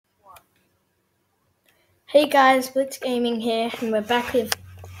Hey guys, Blitz Gaming here, and we're back with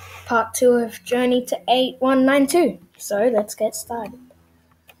part 2 of Journey to 8192. So let's get started.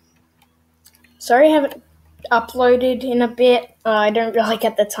 Sorry I haven't uploaded in a bit. I don't really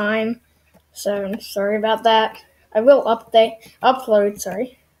get the time, so I'm sorry about that. I will upload. I'll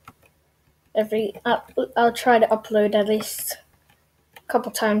try to upload at least a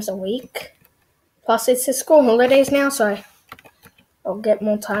couple times a week. Plus, it's the school holidays now, so I'll get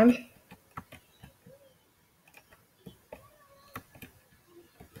more time.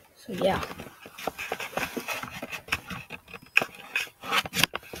 So yeah.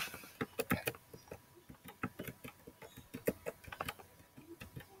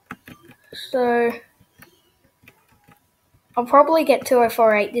 So I'll probably get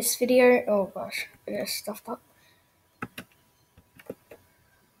 2048 this video. Oh gosh, I just stuffed up.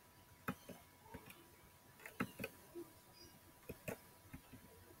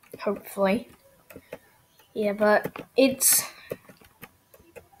 Hopefully. Yeah, but it's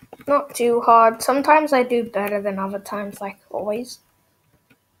not too hard. Sometimes I do better than other times, like always.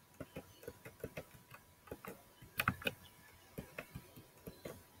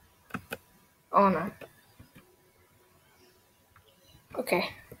 Oh no. Okay.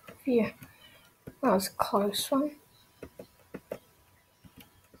 Phew. That was a close one.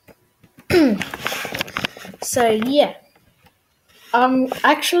 So yeah. I'm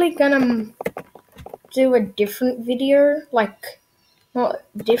actually gonna do a different video, not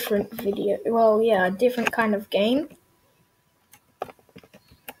different video. Well, yeah, a different kind of game.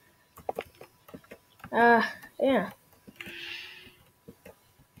 Yeah.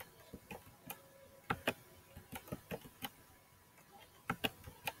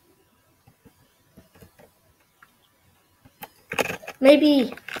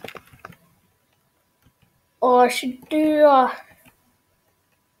 Maybe, or I should do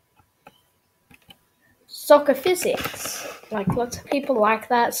soccer physics. Like lots of people like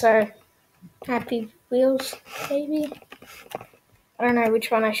that, so Happy Wheels, maybe? I don't know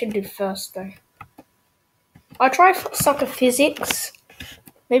which one I should do first though. I'll try soccer physics.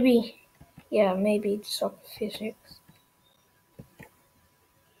 Maybe soccer physics.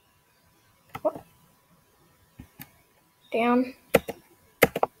 What? Down.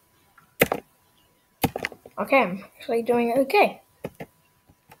 Okay, I'm actually doing okay.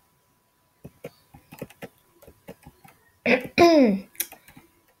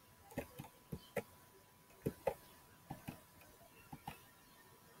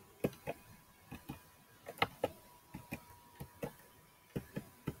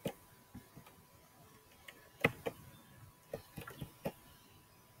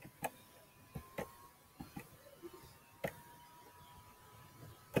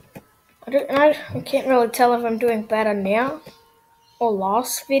 I can't really tell if I'm doing better now or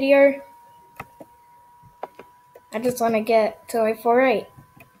last video. I just want to get to 848.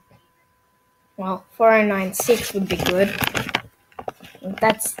 Well, 4096 would be good.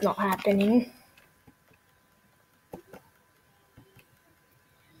 That's not happening.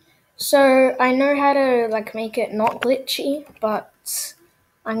 So I know how to make it not glitchy, but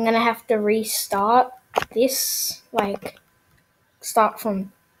I'm gonna have to restart this,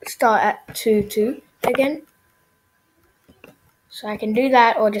 start at 2.2 again. So I can do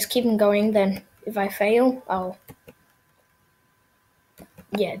that or just keep on going, then if I fail, I'll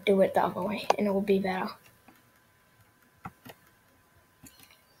do it the other way and it will be better.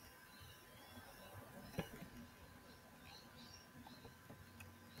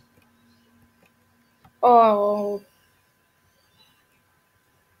 Oh.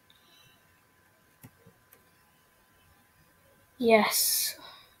 Yes.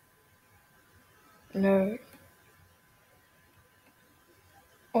 No.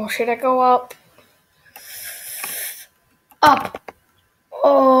 Or should I go up? Up!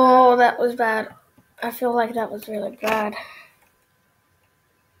 Oh, that was bad. I feel like that was really bad.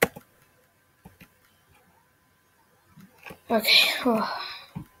 Okay. Oh.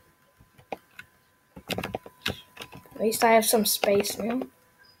 At least I have some space now.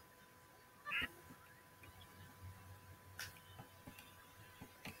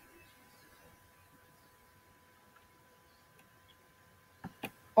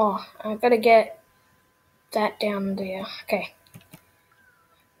 Oh, I gotta get that down there. Okay.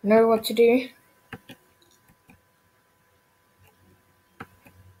 Know what to do.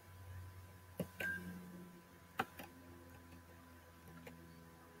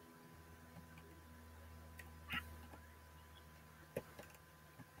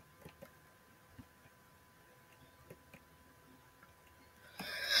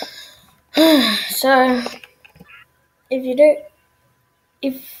 So,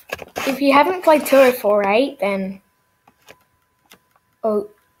 if if you haven't played 2048, then oh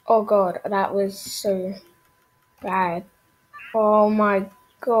god, that was so bad. Oh my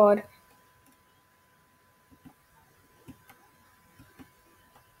god.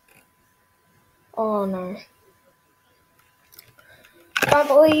 Oh no. I can't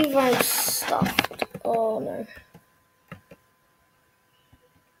believe I'm stuffed. Oh no.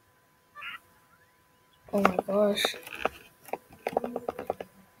 Oh my gosh.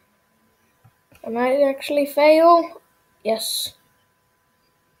 I might actually fail. Yes.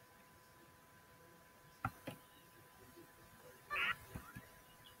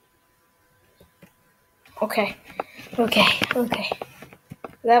 Okay.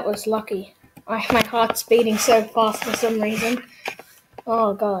 That was lucky. My heart's beating so fast for some reason.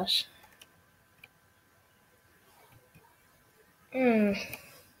 Oh gosh.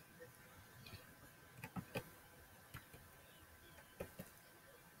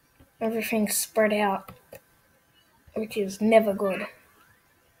 Everything's spread out, which is never good.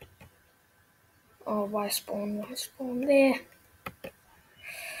 Oh, why spawn there?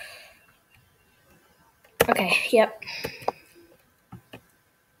 Okay, yep.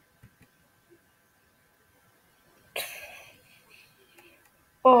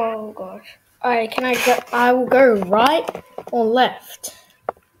 Oh gosh. Alright, can I go? I will go right or left,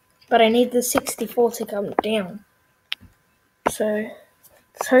 but I need the 64 to come down. So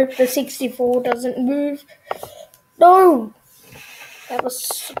let's hope the 64 doesn't move. No, that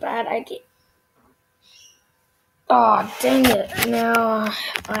was a bad idea. Oh dang it! Now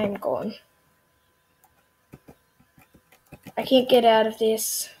I'm gone. I can't get out of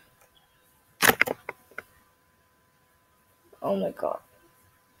this. Oh my god.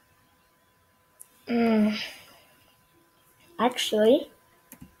 Actually,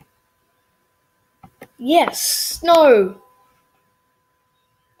 yes. No.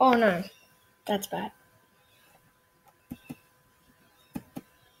 Oh no, that's bad.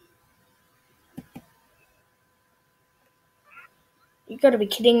 You gotta be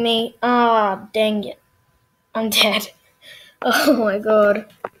kidding me. Ah, dang it. I'm dead. Oh my god.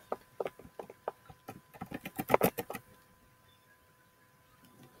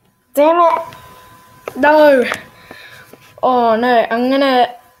 Damn it. No. Oh no,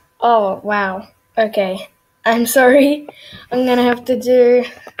 oh wow. Okay. I'm sorry. I'm gonna have to do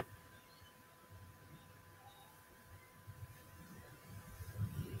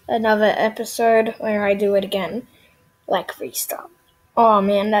another episode where I do it again. Like restart. Oh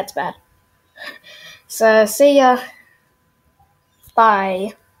man, that's bad. So, see ya.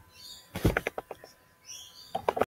 Bye.